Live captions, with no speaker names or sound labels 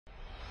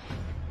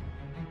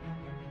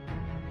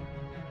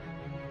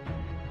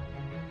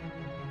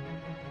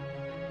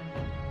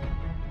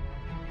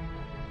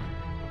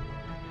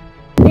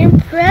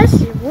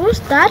impressive. Who's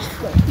that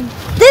for?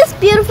 This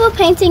beautiful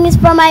painting is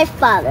for my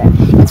father.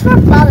 It's for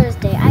Father's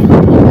Day. I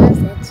hope he loves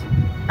it.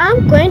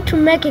 I'm going to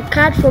make a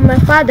card for my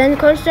father and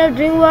consider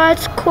doing well at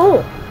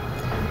school.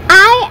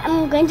 I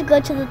am going to go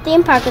to the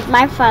theme park with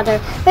my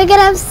father. We're going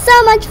to have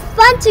so much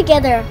fun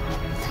together.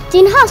 Do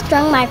you know how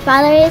strong my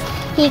father is?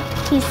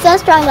 He's so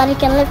strong that he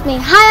can lift me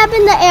high up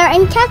in the air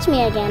and catch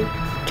me again.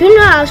 Do you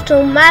know how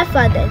strong my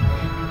father is?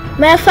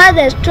 My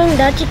father is strong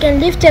that he can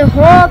lift a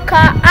whole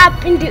car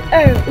up in the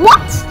air.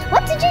 What?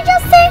 What did you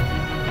just say?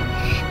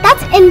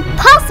 That's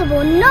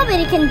impossible.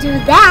 Nobody can do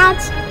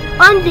that.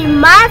 Only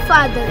my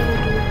father will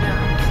do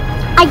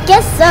that. I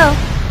guess so.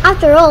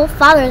 After all,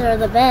 fathers are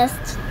the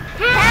best.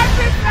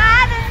 Happy